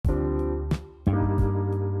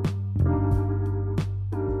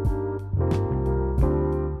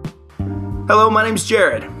Hello, my name's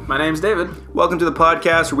Jared. My name's David. Welcome to the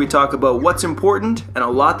podcast where we talk about what's important and a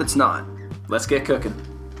lot that's not. Let's get cooking.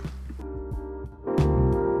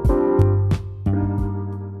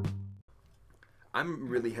 I'm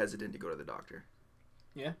really hesitant to go to the doctor.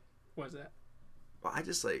 Yeah? Why's that? Well,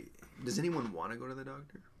 does anyone want to go to the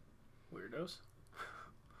doctor? Weirdos.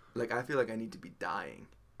 Like, I feel like I need to be dying.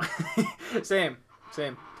 Same.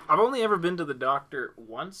 I've only ever been to the doctor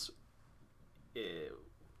once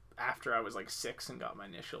after I was like 6 and got my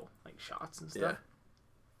initial like shots and stuff.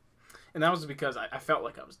 Yeah. And that was because I felt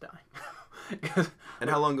like I was dying. And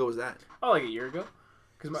how long ago was that? Oh, like a year ago.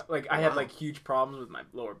 Because I had like huge problems with my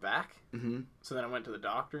lower back. Mm-hmm. So then I went to the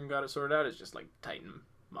doctor and got it sorted out. It's just like tighten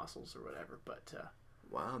muscles or whatever. But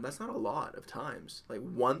wow, that's not a lot of times. Like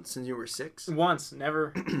once since you were 6? once,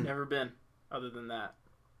 never been other than that.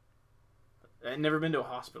 I've never been to a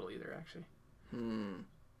hospital either, actually.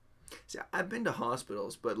 See, I've been to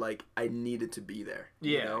hospitals, but like I needed to be there.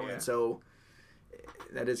 Yeah, you know? yeah. And so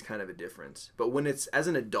that is kind of a difference. But when it's as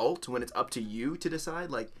an adult, when it's up to you to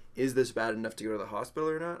decide, like, is this bad enough to go to the hospital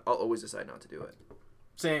or not? I'll always decide not to do it.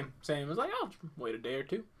 Same. It was like, oh, just wait a day or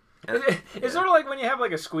two. And, it's sort of like when you have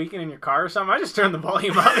like a squeaking in your car or something. I just turn the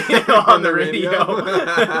volume up, on the radio.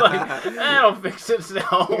 Like, that'll fix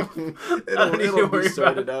itself. It'll be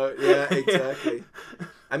sorted out. Yeah, exactly.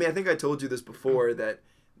 I mean, I think I told you this before that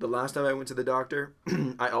the last time I went to the doctor,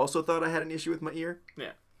 I also thought I had an issue with my ear.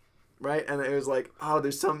 Yeah. Right? And it was like, oh,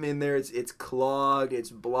 there's something in there. It's clogged.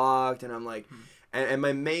 It's blocked. And I'm like, and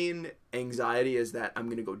my main anxiety is that I'm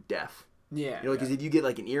going to go deaf. Yeah. You know, because if you get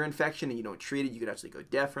like an ear infection and you don't treat it, you could actually go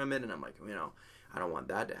deaf from it. And I'm like, I don't want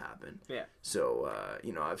that to happen. Yeah. So,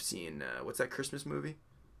 I've seen, what's that Christmas movie?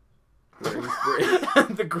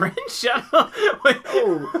 The Grinch?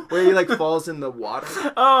 Where he like falls in the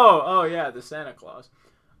water. Oh, yeah, the Santa Claus.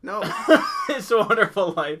 No. It's a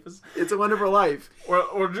Wonderful Life. It's a Wonderful Life.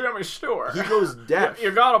 Or Jimmy Stewart. He goes deaf.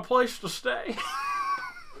 You got a place to stay.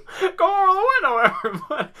 Go over the window,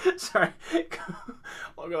 everybody. Sorry.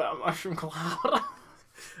 Look at that mushroom cloud.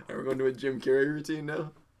 We're going to a Jim Carrey routine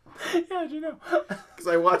now? Yeah, how'd you know? Because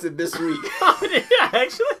I watched it this week. Yeah,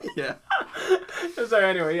 actually? Yeah. Sorry,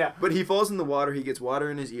 anyway, yeah. But he falls in the water, he gets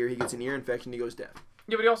water in his ear, he gets an ear infection, he goes deaf.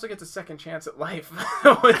 Yeah, but he also gets a second chance at life.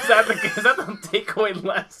 Is that the takeaway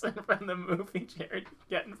lesson from the movie Jared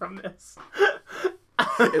getting from this?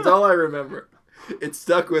 It's all I remember. It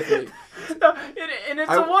stuck with me. No, and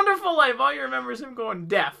it's a Wonderful Life. All you remember is him going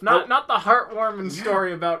deaf. Not the heartwarming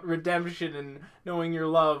story about redemption and knowing you're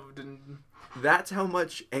loved. And that's how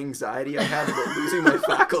much anxiety I have about losing my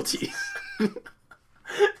faculties. I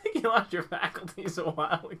think you lost your faculties a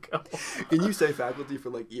while ago. Can you say faculty for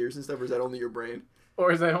like ears and stuff, or is that only your brain?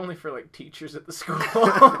 Or is that only for like teachers at the school?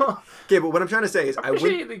 Okay, but what I'm trying to say is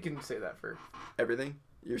you can say that for everything.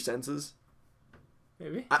 Your senses.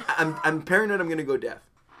 Maybe. I'm paranoid I'm going to go deaf.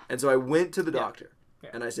 And so I went to the doctor. Yeah.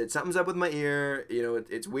 And I said, something's up with my ear.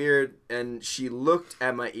 It's weird. And she looked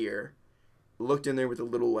at my ear. Looked in there with a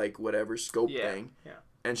little, like, whatever, scope thing. Yeah.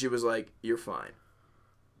 And she was like, you're fine.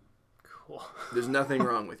 Cool. There's nothing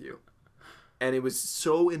wrong with you. And it was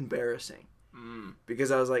so embarrassing. Because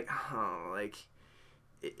I was like,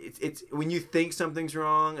 it's when you think something's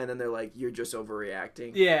wrong and then they're like, you're just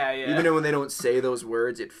overreacting. Yeah. Even when they don't say those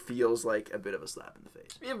words, it feels like a bit of a slap in the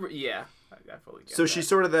face. Yeah. I fully get So that. she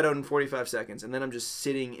sorted that out in 45 seconds, and then I'm just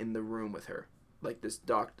sitting in the room with her. Like this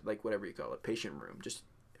like whatever you call it, patient room. Just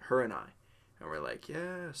her and I. And we're like,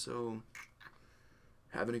 yeah, so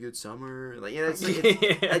having a good summer. Like, I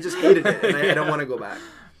just hated it, and I don't want to go back.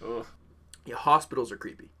 Ugh. Yeah, hospitals are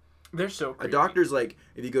creepy. They're so creepy. A doctor's like,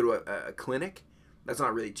 if you go to a clinic, that's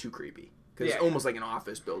not really too creepy. Because it's almost like an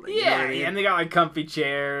office building. Yeah, you know what I mean? And they got like comfy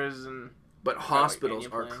chairs and... But hospitals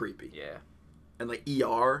are creepy. Yeah. And like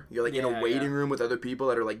ER, you're like in a waiting yeah. room with other people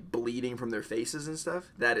that are like bleeding from their faces and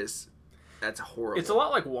stuff. That's horrible. It's a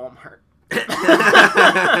lot like Walmart.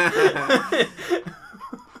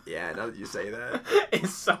 Yeah, now that you say that.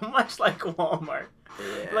 It's so much like Walmart.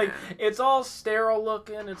 Yeah. Like, it's all sterile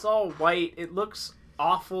looking, it's all white, it looks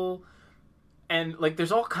awful, and like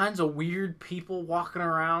there's all kinds of weird people walking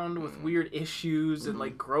around with weird issues and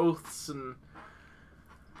like growths and...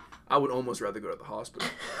 I would almost rather go to the hospital.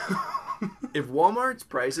 If Walmart's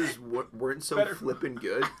prices weren't so flippin'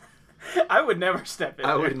 good, I would never step in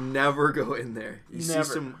there. I would never go in there. You Never.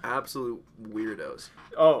 see some absolute weirdos.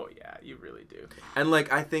 Oh, yeah, you really do. And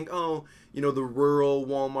like, I think, the rural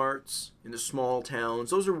Walmarts in the small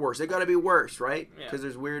towns, those are worse. They gotta be worse, right? Yeah. Because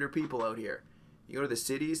there's weirder people out here. You go to the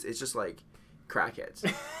cities, it's just like crackheads.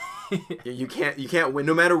 You can't win.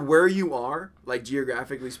 No matter where you are, like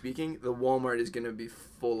geographically speaking, the Walmart is gonna be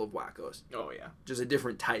full of wackos. Oh yeah. Just a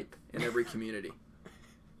different type in every community.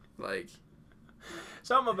 Like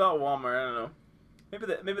something about Walmart. I don't know.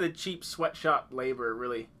 Maybe the cheap sweatshop labor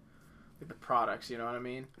really, like the products. You know what I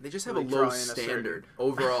mean? they just have Really a draw low in a standard certain-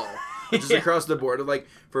 overall, just Yeah. across the board. Like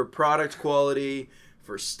for product quality,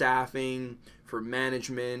 for staffing, for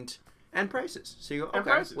management, and prices. So you go, And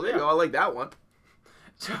okay, prices, well there yeah. you go. I like that one.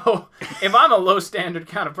 So if I'm a low standard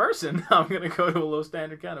kind of person, I'm gonna go to a low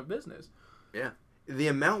standard kind of business. Yeah. The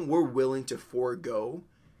amount we're willing to forego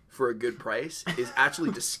for a good price is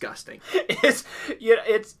actually disgusting.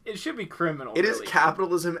 It should be criminal. It is really.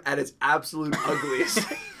 capitalism at its absolute ugliest.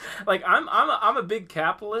 Like I'm a big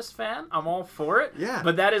capitalist fan. I'm all for it. Yeah.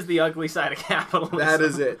 But that is the ugly side of capitalism. That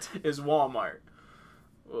is it. Is Walmart.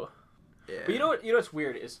 Ugh. Yeah. But you know what's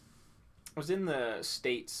weird is I was in the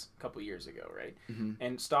States a couple years ago, right? Mhm.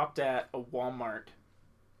 And stopped at a Walmart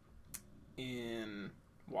in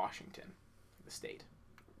Washington, the state.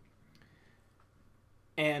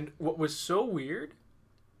 And what was so weird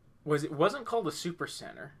was it wasn't called a super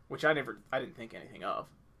center, which I didn't think anything of.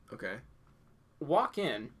 Okay. Walk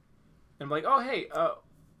in, and I'm like, oh hey,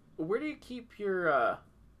 where do you keep your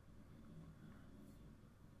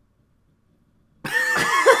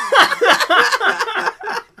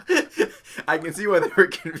I can see why they were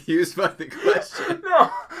confused by the question. No.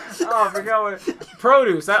 Oh, I forgot what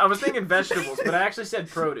produce. I was thinking vegetables, but I actually said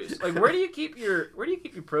produce. Like, where do you keep your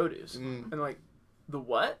produce? Mm. And like, the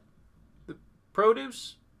what? The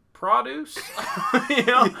produce? Produce? You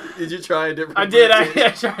know? Did you try a different? I did. I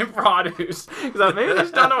pronunciation? tried produce because maybe I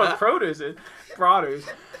just don't know what produce is. Produce.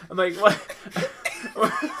 I'm like, what?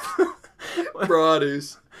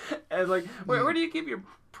 Produce. And like, where do you keep your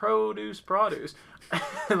produce?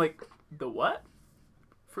 And like, the what?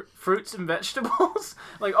 Fruits and vegetables?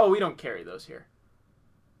 Like, oh, we don't carry those here.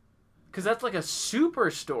 Because that's like a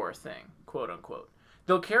superstore thing, quote unquote.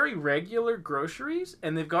 They'll carry regular groceries,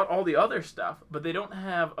 and they've got all the other stuff, but they don't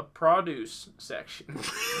have a produce section.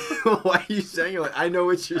 Why are you saying it like I know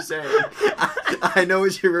what you're saying? I know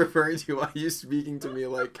what you're referring to. Why are you speaking to me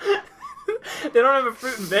like? They don't have a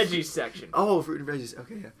fruit and veggies section. Oh, fruit and veggies.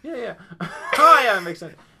 Okay, yeah. Yeah. Oh, yeah, that makes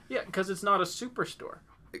sense. Yeah, because it's not a superstore.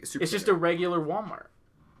 Like a super It's just a center. regular Walmart.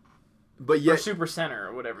 But Or yet, super center,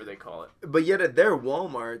 or whatever they call it. at their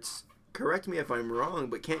WalMarts, correct me if I'm wrong,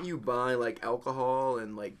 but can't you buy like alcohol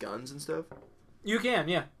and like guns and stuff? You can,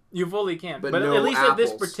 yeah. You fully can. But But no at least at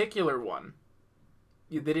this apples. particular one,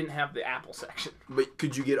 they didn't have the apple section. But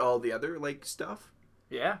could you get all the other like stuff?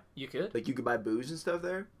 Yeah, you could. Like you could buy booze and stuff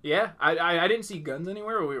there? Yeah, I didn't see guns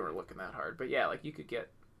anywhere, but we weren't looking that hard. But yeah, like you could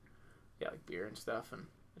get, like beer and stuff, and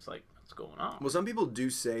it's like, what's going on? Well, some people do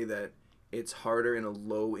say that it's harder in a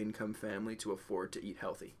low-income family to afford to eat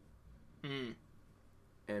healthy. Mm.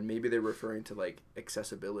 And maybe they're referring to like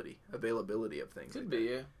accessibility, availability of things. Could like be,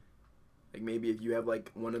 that. yeah. Like maybe if you have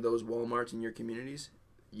like one of those Walmarts in your communities,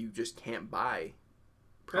 you just can't buy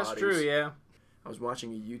That's produce. true, yeah. I was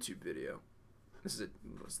watching a YouTube video. This is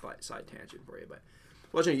a side tangent for you, but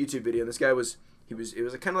watching a YouTube video, and this guy it was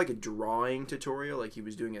kind of like a drawing tutorial. Like he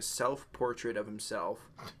was doing a self-portrait of himself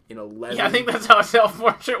in 11. Yeah, I think that's how a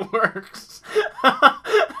self-portrait works.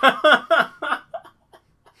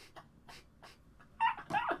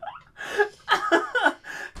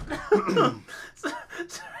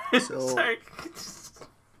 So- Sorry.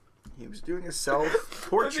 He was doing a Was he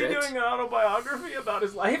self-portrait. doing an autobiography about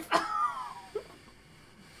his life?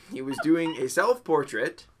 He was doing a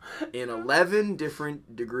self-portrait in 11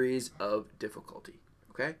 different degrees of difficulty.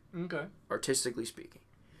 Okay? Okay. Artistically speaking.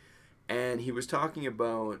 And he was talking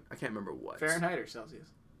about, I can't remember what. Fahrenheit or Celsius?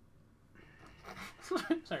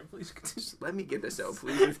 Sorry, please continue. Just let me get this out,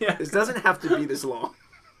 please. Yeah. This doesn't have to be this long.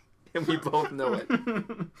 And we both know it.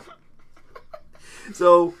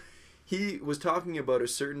 So, he was talking about a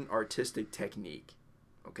certain artistic technique,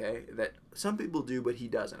 okay, that some people do, but he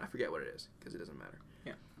doesn't. I forget what it is, because it doesn't matter.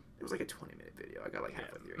 Yeah. It was like a 20-minute video. I got like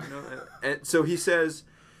halfway through, you know? And so he says,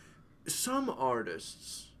 some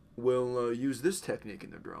artists will use this technique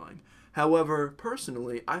in their drawing. However,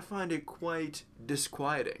 personally, I find it quite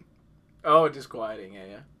disquieting. Oh, disquieting,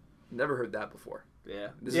 yeah. Never heard that before. Yeah.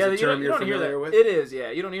 This yeah, is a term you you're don't hear familiar that. with? It is,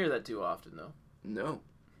 yeah. You don't hear that too often, though. No.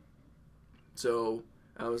 So,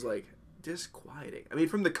 I was like, disquieting. I mean,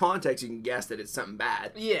 from the context, you can guess that it's something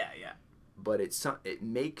bad. Yeah. But it's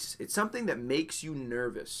something that makes you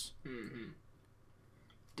nervous. Mm-hmm.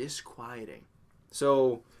 Disquieting.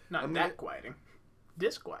 So Not I'm that gonna- quieting.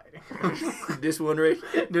 Disquieting. this one right.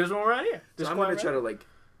 There's one right here. So I'm gonna try to like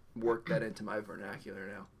work that into my vernacular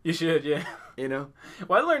now. You should, yeah. You know.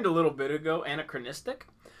 Well, I learned a little bit ago anachronistic.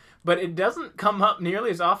 But it doesn't come up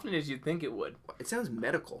nearly as often as you'd think it would. It sounds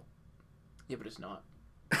medical. Yeah, but it's not.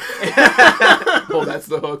 Oh, that's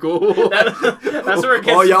the hook. Oh. That's where it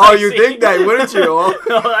gets Oh, you think that, wouldn't you? Oh.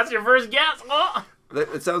 No, that's your first guess. Oh.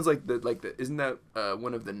 It sounds like isn't that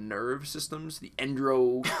one of the nerve systems, the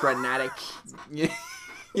endocranitic?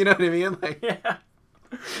 You know what I mean? Like, Yeah.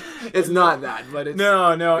 it's not that, but it's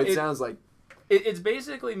no. It sounds like it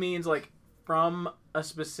basically means like from a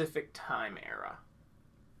specific time era.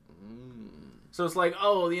 So it's like,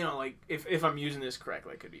 oh, like if I'm using this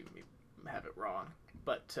correctly, I could even have it wrong.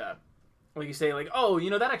 But like you say, like, oh,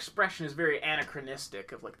 that expression is very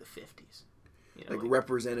anachronistic of like the 50s. Like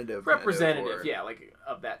representative. Representative, yeah, like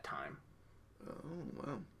of that time. Oh,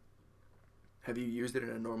 wow. Have you used it in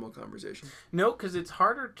a normal conversation? No, because it's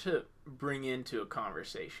harder to bring into a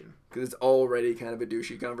conversation. Because it's already kind of a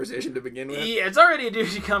douchey conversation to begin with? Yeah, it's already a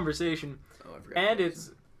douchey conversation. Oh, I forgot. And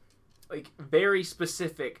it's like very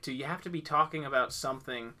specific to, you have to be talking about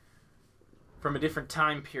something from a different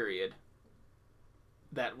time period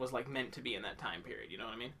that was like meant to be in that time period, you know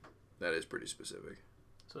what I mean? That is pretty specific.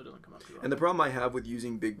 So it doesn't come up too often. And the problem I have with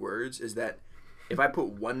using big words is that if I put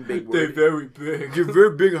one big word... They're very big. They're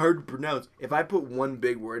very big and hard to pronounce. If I put one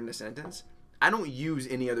big word in a sentence, I don't use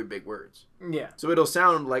any other big words. Yeah. So it'll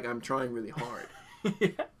sound like I'm trying really hard. Yeah.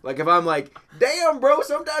 Like if I'm like, damn, bro,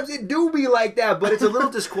 sometimes it do be like that, but it's a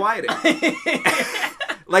little disquieting.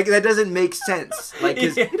 Like that doesn't make sense. Like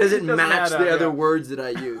 'cause it doesn't match the other words that I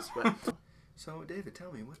use. But so, David,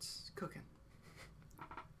 tell me, what's cooking?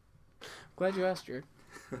 Glad you asked, Jared.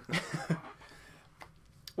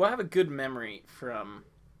 Well, I have a good memory from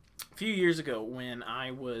a few years ago when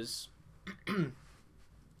I was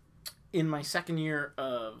in my second year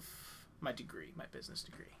of my degree, my business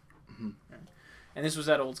degree. Mm-hmm. And this was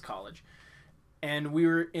at Olds College. And we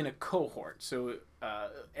were in a cohort. So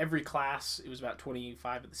every class, it was about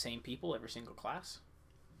 25 of the same people, every single class.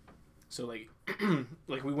 So like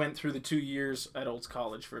we went through the 2 years at Olds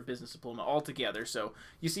College for a business diploma all together. So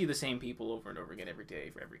you see the same people over and over again every day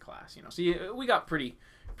for every class, So we got pretty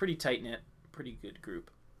tight knit, pretty good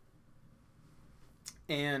group.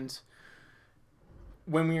 And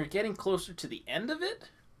when we were getting closer to the end of it,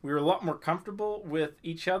 we were a lot more comfortable with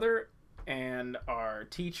each other and our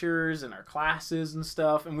teachers and our classes and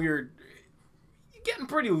stuff. And we were getting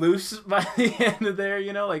pretty loose by the end of there,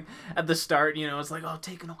 like at the start, it's like, oh,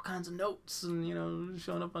 taking all kinds of notes and,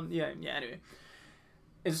 showing up on, anyway.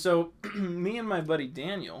 And so me and my buddy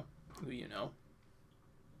Daniel, who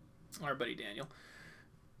our buddy Daniel,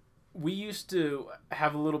 we used to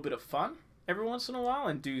have a little bit of fun every once in a while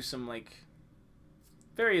and do some like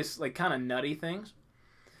various like kind of nutty things.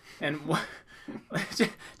 And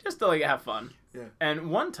just to like have fun. Yeah.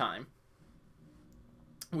 And one time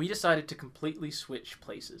we decided to completely switch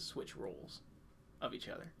roles of each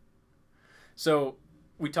other. So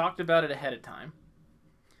we talked about it ahead of time.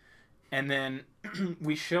 And then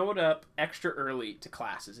we showed up extra early to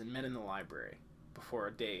classes and met in the library before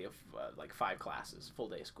a day of like 5 classes, full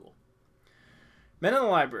day school. Met in the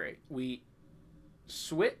library. We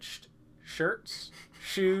switched shirts,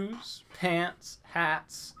 shoes, pants,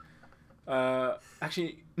 hats.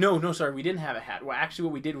 Actually, no, sorry, we didn't have a hat. Well, actually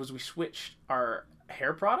what we did was we switched our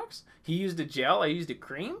hair products. He used a gel, I used a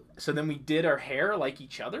cream. So then we did our hair like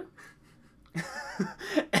each other.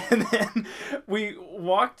 And then we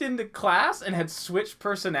walked into class and had switched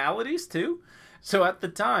personalities too. So at the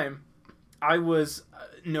time, I was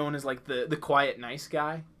known as like the quiet, nice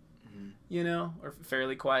guy, or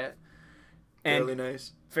fairly quiet. And fairly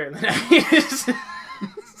nice. Fairly nice.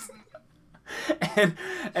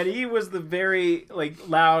 and he was the very like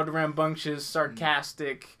loud, rambunctious,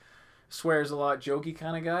 sarcastic, swears a lot, jokey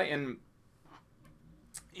kind of guy. And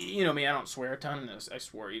me, I don't swear a ton, and I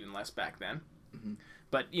swore even less back then. Mm-hmm.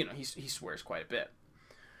 But he swears quite a bit.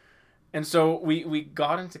 And so we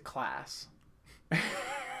got into class.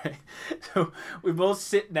 So we both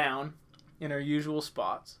sit down in our usual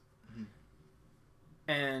spots. Mm-hmm.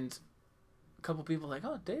 And a couple people are like,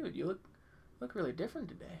 "Oh, David, you look really different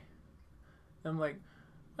today." And I'm like,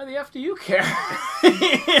 "Why the F do you care?"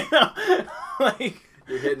 Like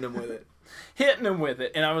you're hitting them with it. Hitting him with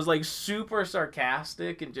it. And I was like super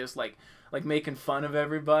sarcastic and just like making fun of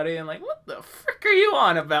everybody and like, "What the frick are you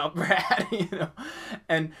on about, Brad?"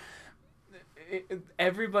 And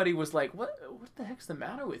everybody was like, what the heck's the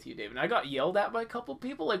matter with you, David? And I got yelled at by a couple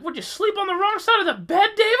people, like, would you sleep on the wrong side of the bed,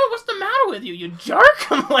 David? What's the matter with you, you jerk?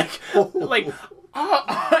 I'm like,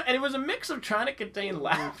 and it was a mix of trying to contain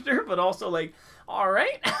laughter, but also like, all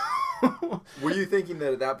right. Were you thinking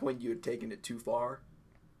that at that point you had taken it too far?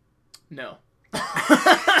 No.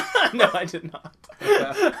 No, I did not.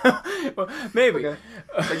 Well, maybe. Okay.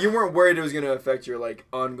 Like, you weren't worried it was going to affect your, like,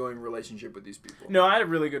 ongoing relationship with these people. No, I had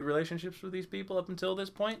really good relationships with these people up until this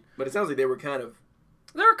point. But it sounds like they were kind of...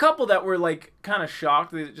 There were a couple that were, like, kind of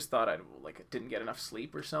shocked. They just thought I, like, didn't get enough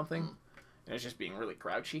sleep or something. And it was just being really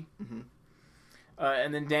grouchy. Mm-hmm.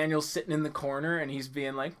 And then Daniel's sitting in the corner, and he's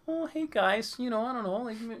being like, "Oh, hey guys, I don't know,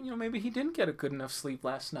 like, maybe he didn't get a good enough sleep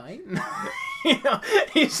last night."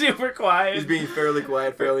 He's super quiet. He's being fairly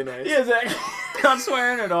quiet, fairly nice. Yeah, exactly. Not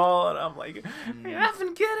swearing at all, and I'm like, "Are you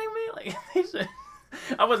effing kidding me?" Like,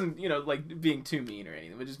 I wasn't, like being too mean or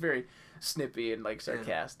anything, but just very snippy and like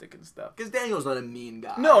sarcastic and stuff. Because Daniel's not a mean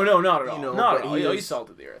guy. No, not at all. Not at all. He's He's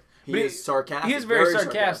salted the earth. He is sarcastic. He is very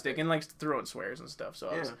sarcastic and likes to throw in swears and stuff. So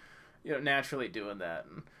I was, naturally doing that.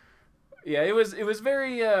 And yeah, it was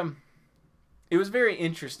very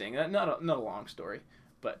interesting. Not a long story,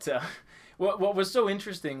 but what was so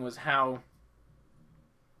interesting was how,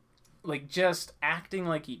 like, just acting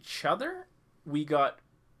like each other, we got,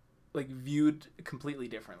 like, viewed completely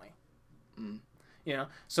differently.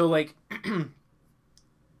 So like,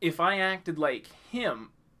 if I acted like him,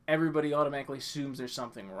 everybody automatically assumes there's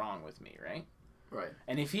something wrong with me, right? Right.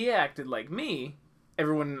 And if he acted like me,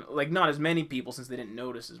 everyone, like, not as many people since they didn't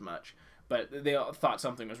notice as much, but they all thought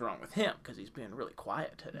something was wrong with him because he's been really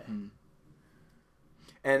quiet today. Mm-hmm.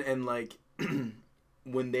 And like,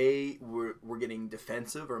 when they were getting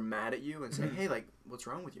defensive or mad at you and saying, "Hey, like, what's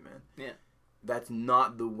wrong with you, man?" Yeah. That's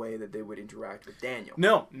not the way that they would interact with Daniel.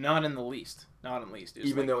 No, not in the least. Not in the least.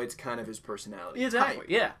 Even though it's kind of his personality. Exactly. Type.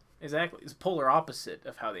 Yeah. Exactly. It's polar opposite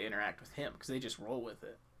of how they interact with him because they just roll with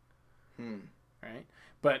it. Right?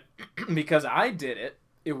 But because I did it,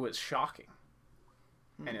 it was shocking.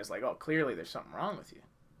 And it's like, oh, clearly there's something wrong with you.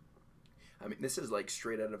 I mean, this is like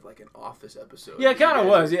straight out of like an Office episode. Yeah, it kind of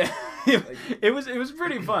was. Yeah. It was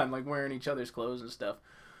pretty fun, like wearing each other's clothes and stuff.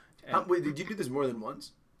 And wait, did you do this more than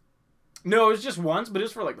once? no, it was just once, but it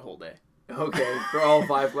was for like the whole day. Okay, for all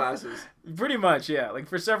 5 classes. Pretty much, yeah. Like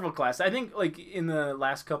for several classes. I think like in the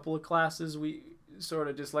last couple of classes, we sort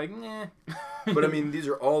of just like, nah. But I mean, these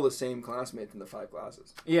are all the same classmates in the 5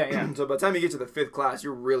 classes. Yeah. So by the time you get to the 5th class,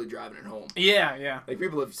 you're really driving it home. Yeah. Like,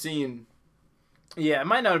 people have seen... Yeah, it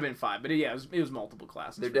might not have been 5, but yeah, it was multiple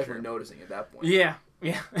classes. They're definitely noticing at that point. Yeah,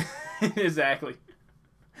 exactly.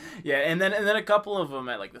 Yeah, and then a couple of them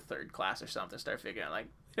at like the 3rd class or something start figuring out, like,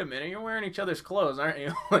 wait a minute, you're wearing each other's clothes, aren't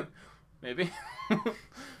you? Like, maybe,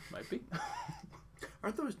 might be.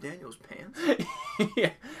 Aren't those Daniel's pants? Yeah,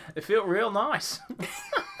 they feel real nice.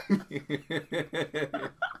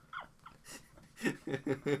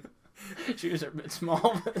 Shoes are a bit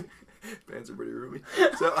small, but pants are pretty roomy.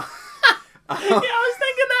 So, yeah, I was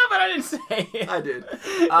thinking that, but I didn't say it. I did.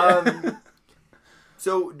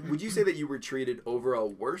 So, would you say that you were treated overall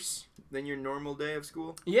worse than your normal day of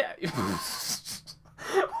school? Yeah.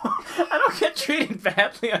 I don't get treated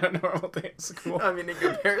badly on a normal day of school. I mean, in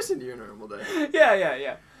comparison to your normal day.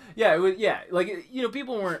 Yeah. Yeah, it was, like,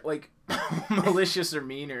 people weren't, like, malicious or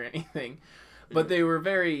mean or anything, but they were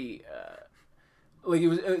very, like, it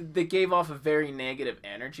was, they gave off a very negative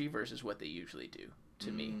energy versus what they usually do to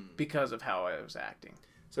me because of how I was acting.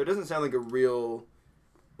 So it doesn't sound like a real,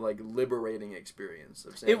 like, liberating experience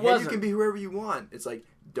of saying, it wasn't. Hey, you can be whoever you want. It's like,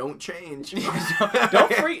 don't change.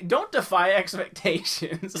 don't defy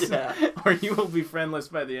expectations. Yeah. Or you will be friendless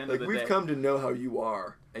by the end of the day. We've come to know how you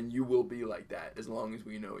are, and you will be like that as long as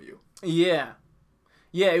we know you. Yeah.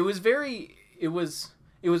 Yeah, it was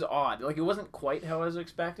odd. Like, it wasn't quite how I was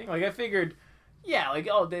expecting. Like, I figured, yeah, like,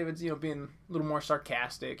 oh, David's, being a little more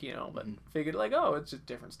sarcastic, but figured, like, oh, it's just a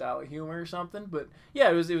different style of humor or something. But, yeah,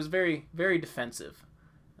 it was very, very defensive.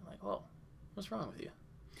 I'm like, oh, what's wrong with you?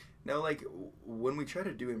 Now, like, when we try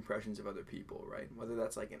to do impressions of other people, right, whether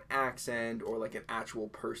that's, like, an accent or, like, an actual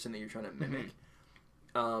person that you're trying to mimic,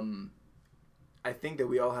 I think that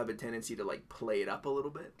we all have a tendency to, like, play it up a little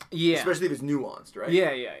bit. Yeah. Especially if it's nuanced, right?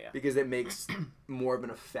 Yeah. Because it makes more of an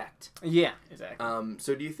effect. Yeah, exactly.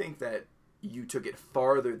 So do you think that you took it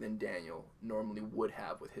farther than Daniel normally would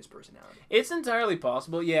have with his personality? It's entirely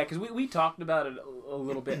possible, yeah, because we talked about it a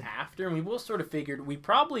little bit after, and we both sort of figured we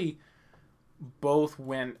probably both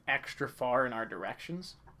went extra far in our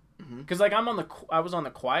directions. Because, like, I was on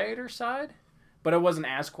the quieter side, but I wasn't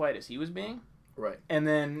as quiet as he was being. Right. And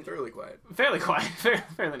then... Fairly quiet. Fairly quiet.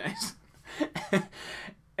 Fairly nice.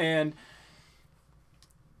 And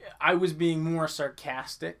I was being more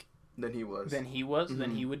sarcastic than he was. Than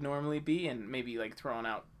he would normally be, and maybe, like, throwing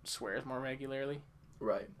out swears more regularly.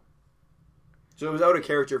 Right. So it was out of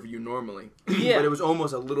character for you normally. Yeah. But it was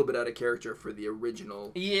almost a little bit out of character for the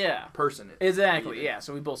original person. Exactly, yeah.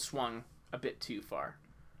 So we both swung a bit too far.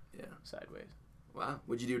 Yeah. Sideways. Wow.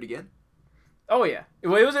 Would you do it again? Oh yeah, it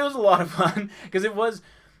was a lot of fun because it was,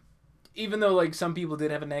 even though like some people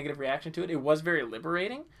did have a negative reaction to it, it was very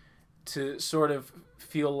liberating to sort of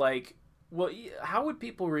feel like, well, how would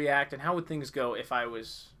people react and how would things go if I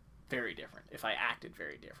was very different, if I acted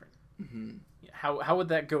very different? Mm-hmm. How would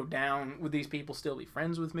that go down? Would these people still be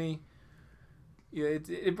friends with me? Yeah,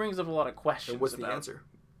 it brings up a lot of questions. And what's the answer?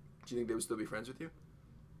 Do you think they would still be friends with you?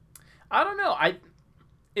 I don't know.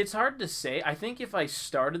 It's hard to say. I think if I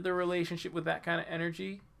started the relationship with that kind of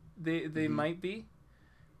energy, they might be.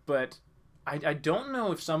 But I don't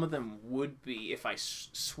know if some of them would be if I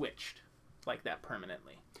switched like that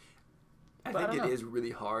permanently. I think it is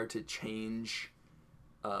really hard to change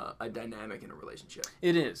a dynamic in a relationship.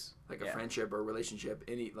 It is. Like a friendship or a relationship,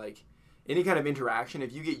 any kind of interaction,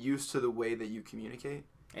 if you get used to the way that you communicate.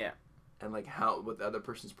 Yeah. And like what the other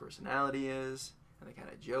person's personality is and the kind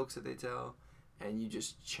of jokes that they tell, and you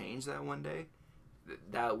just change that one day,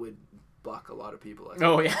 that would buck a lot of people.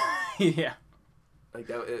 Oh yeah. Yeah. Like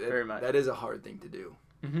that. Very much. That is a hard thing to do.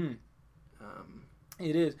 Mm-hmm.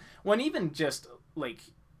 It is. When even just like,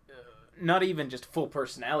 not even just full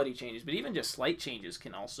personality changes, but even just slight changes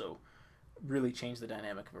can also really change the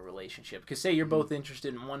dynamic of a relationship. Because say you're both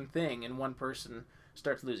interested in one thing, and one person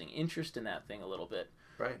starts losing interest in that thing a little bit.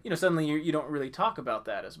 Right. Suddenly you don't really talk about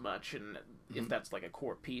that as much, and if that's like a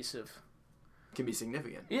core piece of, can be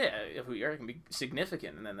significant. Yeah, if we are, it can be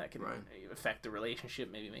significant, and then that can affect the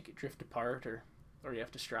relationship, maybe make it drift apart, or you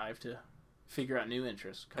have to strive to figure out new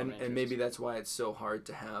interests. And maybe that's why it's so hard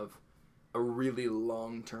to have a really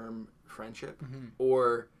long-term friendship,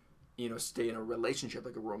 or stay in a relationship,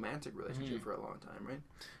 like a romantic relationship for a long time, right?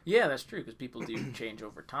 Yeah, that's true, because people do change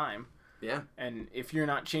over time. Yeah. And if you're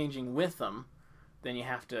not changing with them, then you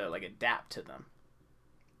have to like adapt to them.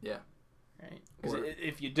 Yeah. Right? Because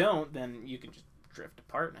if you don't, then you can just drift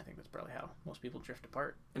apart, and I think that's probably how most people drift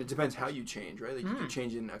apart. And it depends how you change, right? Like you can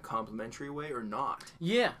change in a complimentary way or not.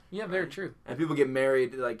 Yeah, very true. And people get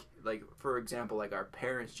married, like for example, like our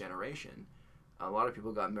parents' generation, a lot of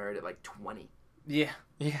people got married at like 20. Yeah.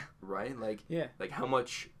 Right? Like, yeah. Like how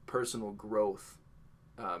much personal growth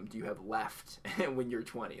do you have left when you're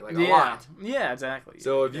 20? Like a lot. Yeah, exactly.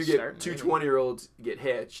 So if you get two 20-year-olds get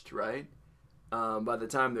hitched, right? By the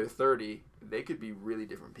time they're 30, they could be really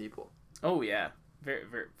different people. Oh yeah, very,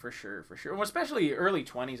 very, for sure. Well, especially early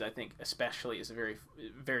 20s, I think, especially is a very,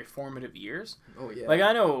 very formative years. Oh yeah. Like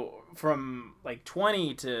I know from like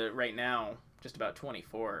 20 to right now, just about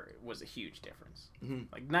 24 was a huge difference. Mm-hmm.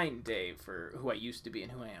 Like night and day for who I used to be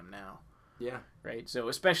and who I am now. Yeah. Right. So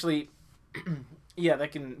especially, yeah,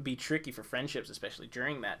 that can be tricky for friendships, especially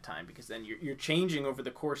during that time, because then you're changing over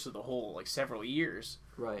the course of the whole like several years.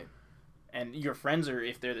 Right. And your friends are,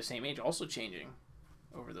 if they're the same age, also changing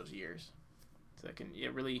over those years. So that can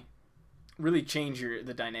really, really change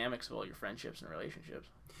the dynamics of all your friendships and relationships.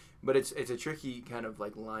 But it's a tricky kind of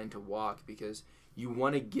like line to walk, because you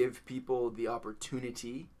want to give people the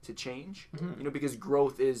opportunity to change, because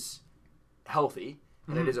growth is healthy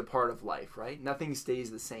and it is a part of life, right? Nothing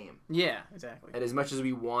stays the same. Yeah, exactly. And as much as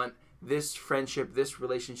we want this friendship, this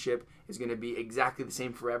relationship is going to be exactly the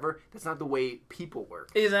same forever, that's not the way people work.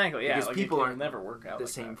 Exactly, yeah. Because like people aren't never work out the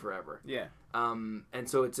like same that. forever. Yeah. And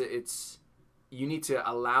so it's you need to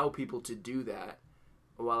allow people to do that,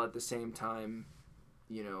 while at the same time,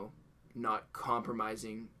 not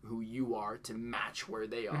compromising who you are to match where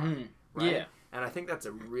they are. Right? Yeah. And I think that's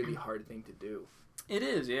a really hard thing to do. It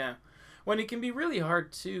is, yeah. When it can be really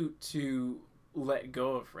hard to let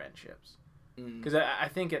go of friendships. Because I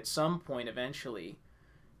think at some point, eventually,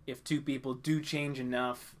 if two people do change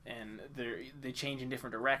enough and they change in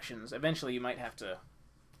different directions, eventually you might have to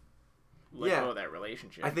let go of that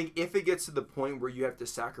relationship. I think if it gets to the point where you have to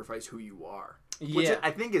sacrifice who you are, yeah. which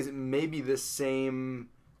I think is maybe the same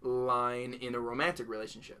line in a romantic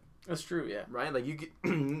relationship. That's true, yeah. Right? Like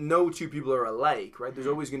no two people are alike, right? There's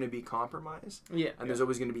always going to be compromise. Yeah. And there's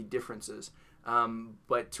always going to be differences.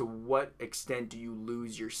 But to what extent do you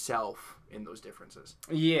lose yourself in those differences?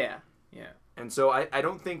 Yeah. Yeah. And so I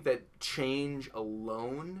don't think that change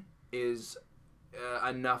alone is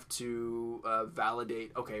enough to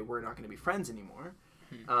validate, okay, we're not going to be friends anymore.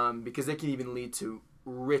 Because they can even lead to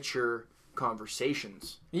richer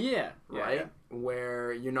conversations. Yeah. Right? Yeah.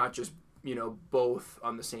 Where you're not just, both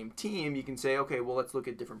on the same team. You can say, okay, well, let's look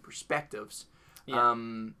at different perspectives. Yeah.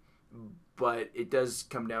 But it does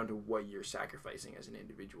come down to what you're sacrificing as an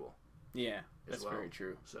individual. Yeah, that's very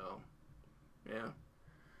true. So, yeah.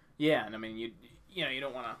 Yeah, and I mean, you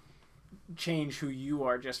don't want to change who you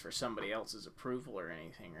are just for somebody else's approval or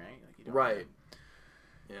anything, right? Like you don't right.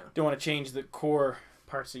 Don't want to change the core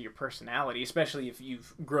parts of your personality, especially if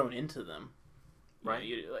you've grown into them. Right.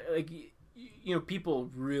 People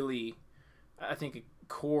really, I think a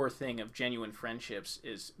core thing of genuine friendships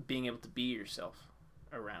is being able to be yourself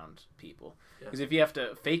around people. Because if you have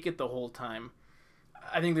to fake it the whole time,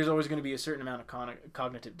 I think there's always going to be a certain amount of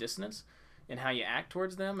cognitive dissonance in how you act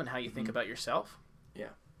towards them and how you think about yourself. Yeah.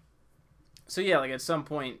 So yeah, like at some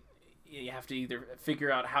point, you have to either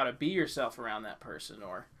figure out how to be yourself around that person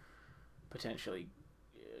or potentially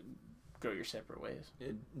go your separate ways.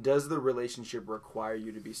 Does the relationship require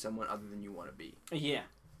you to be someone other than you want to be? Yeah,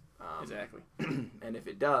 exactly. And if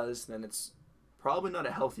it does, then it's probably not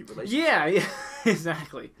a healthy relationship. Yeah,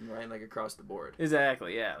 exactly. Right, like across the board.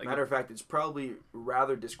 Exactly, yeah. Like, Matter of fact, it's probably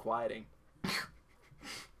rather disquieting.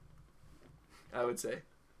 I would say.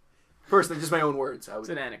 Personally, just my own words. It's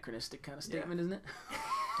an anachronistic kind of statement, isn't it?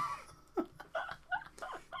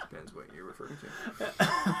 Depends what you're referring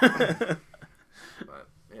to. But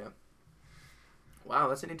yeah. Wow,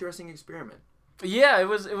 that's an interesting experiment. Yeah, it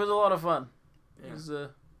was a lot of fun. Yeah. It was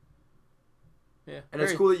yeah. And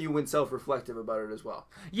it's cool that you went self-reflective about it as well.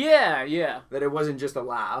 Yeah. That it wasn't just a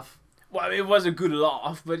laugh. Well, it was a good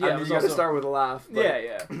laugh, but yeah, I mean, you got to start with a laugh. But,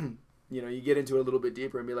 yeah. You get into it a little bit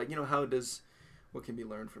deeper and be like, what can be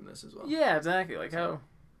learned from this as well? Yeah, exactly. Like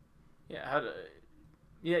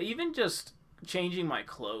even just changing my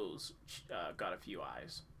clothes got a few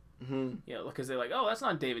eyes. Mm-hmm. Yeah, because they're like, oh, that's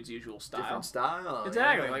not David's usual style. Different style.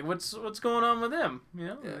 Exactly. Yeah. Like, what's going on with him?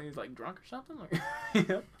 Yeah. He's like drunk or something.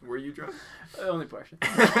 Like, Were you drunk? Only partially.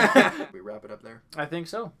 We wrap it up there. I think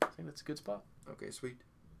so. I think that's a good spot. Okay, sweet.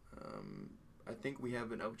 I think we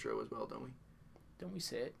have an outro as well, don't we? Don't we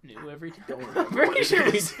say it new every time? Don't I'm pretty sure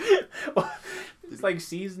we do. It's like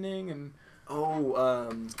seasoning and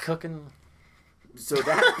cooking. So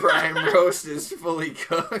that prime roast is fully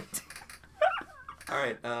cooked. All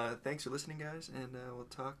right. Thanks for listening, guys, and we'll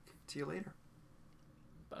talk to you later.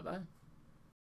 Bye-bye.